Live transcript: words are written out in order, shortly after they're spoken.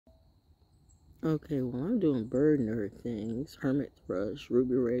Okay, well, I'm doing bird nerd things. Hermit thrush,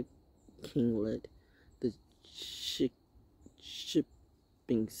 ruby red kinglet, the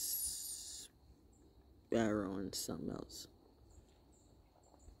shipping sparrow, and something else.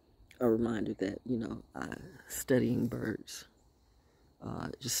 A reminder that, you know, studying birds,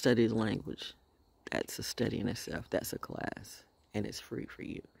 just study the language. That's a study in itself. That's a class, and it's free for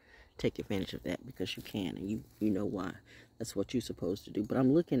you. Take advantage of that because you can, and you know why. That's what you're supposed to do. But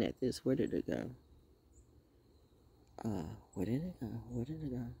I'm looking at this. Where did it go? Where did it go? Where did it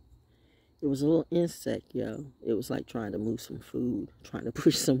go? It was a little insect, yo. It was like trying to move some food, trying to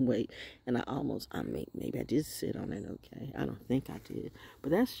push some weight. And maybe I did sit on it, okay. I don't think I did.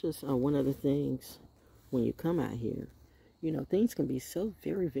 But that's just one of the things when you come out here. You know, things can be so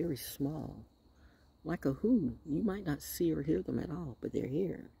very, very small. Like a who. You might not see or hear them at all, but they're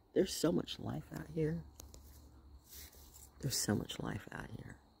here. There's so much life out here. There's so much life out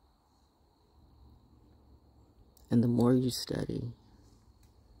here. And the more you study,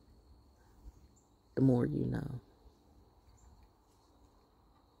 the more you know.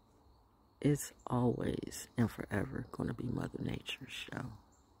 It's always and forever going to be Mother Nature's show.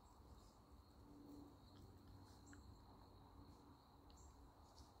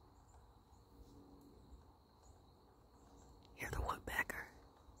 Hear the woodpecker.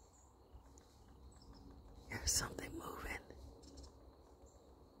 Here's something moving.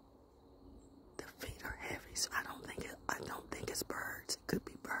 The feet are heavy, so I don't think it's birds. It could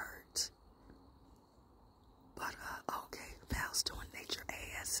be birds. But okay, Val's doing nature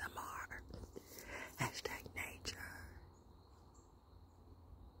ASMR. Hashtag nature.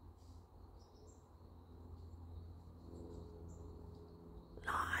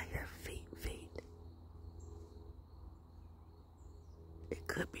 No, I hear feet. It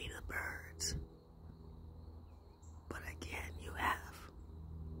could be the birds. But again, you have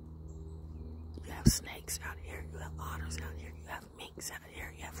snakes out here, you have otters out here, you have minks out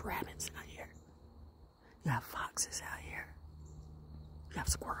here, you have rabbits out here, you have foxes out here, you have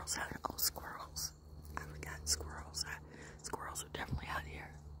squirrels out here. Oh, squirrels. I forgot squirrels. Squirrels are definitely out here.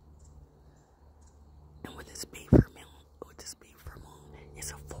 And with this beaver moon,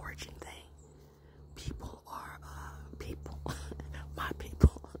 it's a foraging thing. People are, my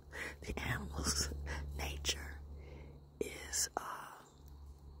people, the animals, nature is,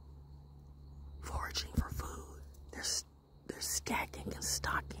 foraging for food. They're stacking and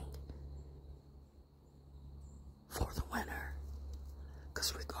stocking for the winter.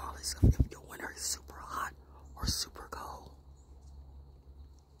 Because regardless of if your winter is super hot or super cold,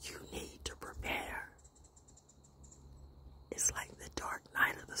 you need to prepare. It's like the dark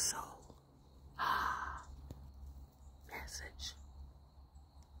night of the soul. Message.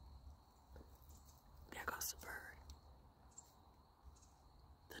 There goes the bird.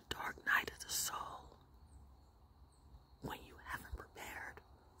 The dark night of the soul. When you haven't prepared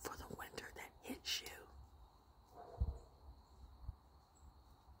for the winter that hits you.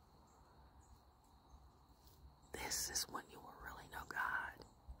 This is when you will really know God.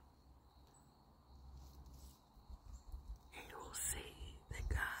 And you will see that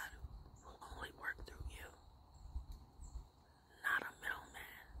God will only work through you. Not a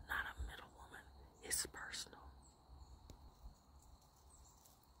middleman, not a middlewoman. It's personal.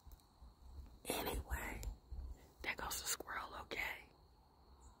 Anyway, there goes the squirrel, okay?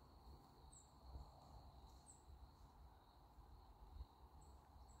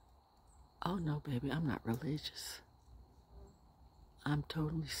 Oh no, baby, I'm not religious. I'm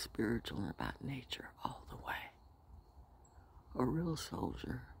totally spiritual about nature all the way. A real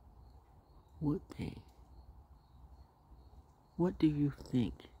soldier would be. What do you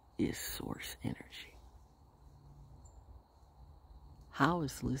think is source energy? How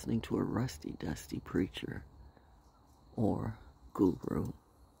is listening to a rusty, dusty preacher or guru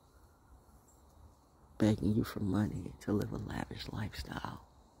begging you for money to live a lavish lifestyle?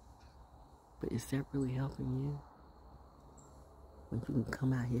 But is that really helping you? When you can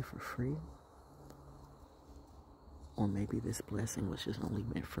come out here for free? Or maybe this blessing was just only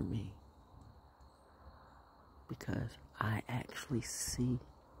meant for me. Because I actually see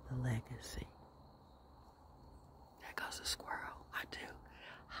the legacy. There goes a squirrel. I do.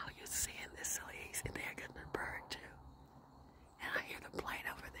 How you seeing this? So easy. There goes the bird too. And I hear the plane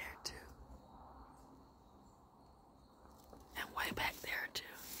over there too. And way back there too.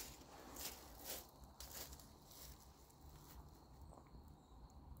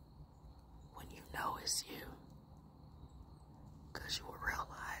 When you know it's you. Because you will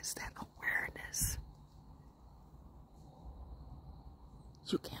realize that awareness.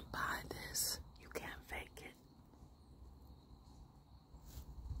 You can't buy this. You can't fake it.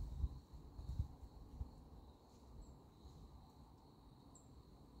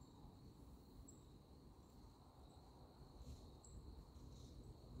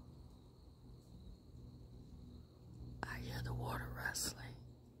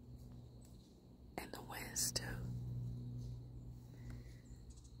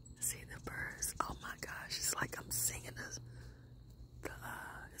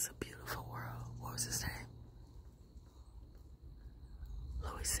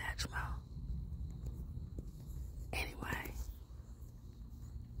 always Satchmo. Anyway,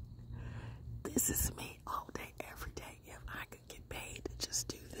 this is me all day, every day. If I could get paid to just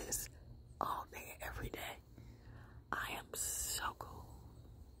do this all day, every day, I am so cool.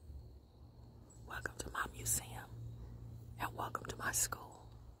 Welcome to my museum, and welcome to my school.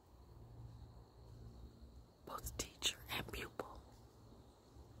 Both teacher and pupil.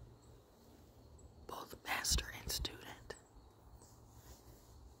 Both master and student.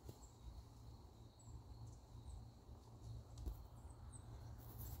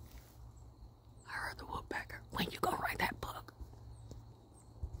 I heard the woodpecker. When you gonna write that book?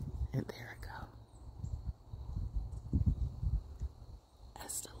 And there it go.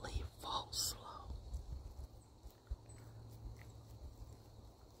 As the leaf falls slow.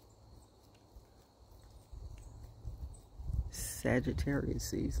 Sagittarius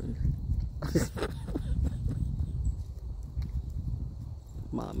season.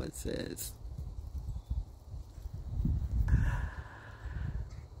 Mama says.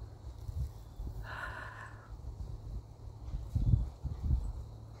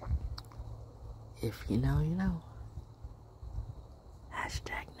 If you know, you know.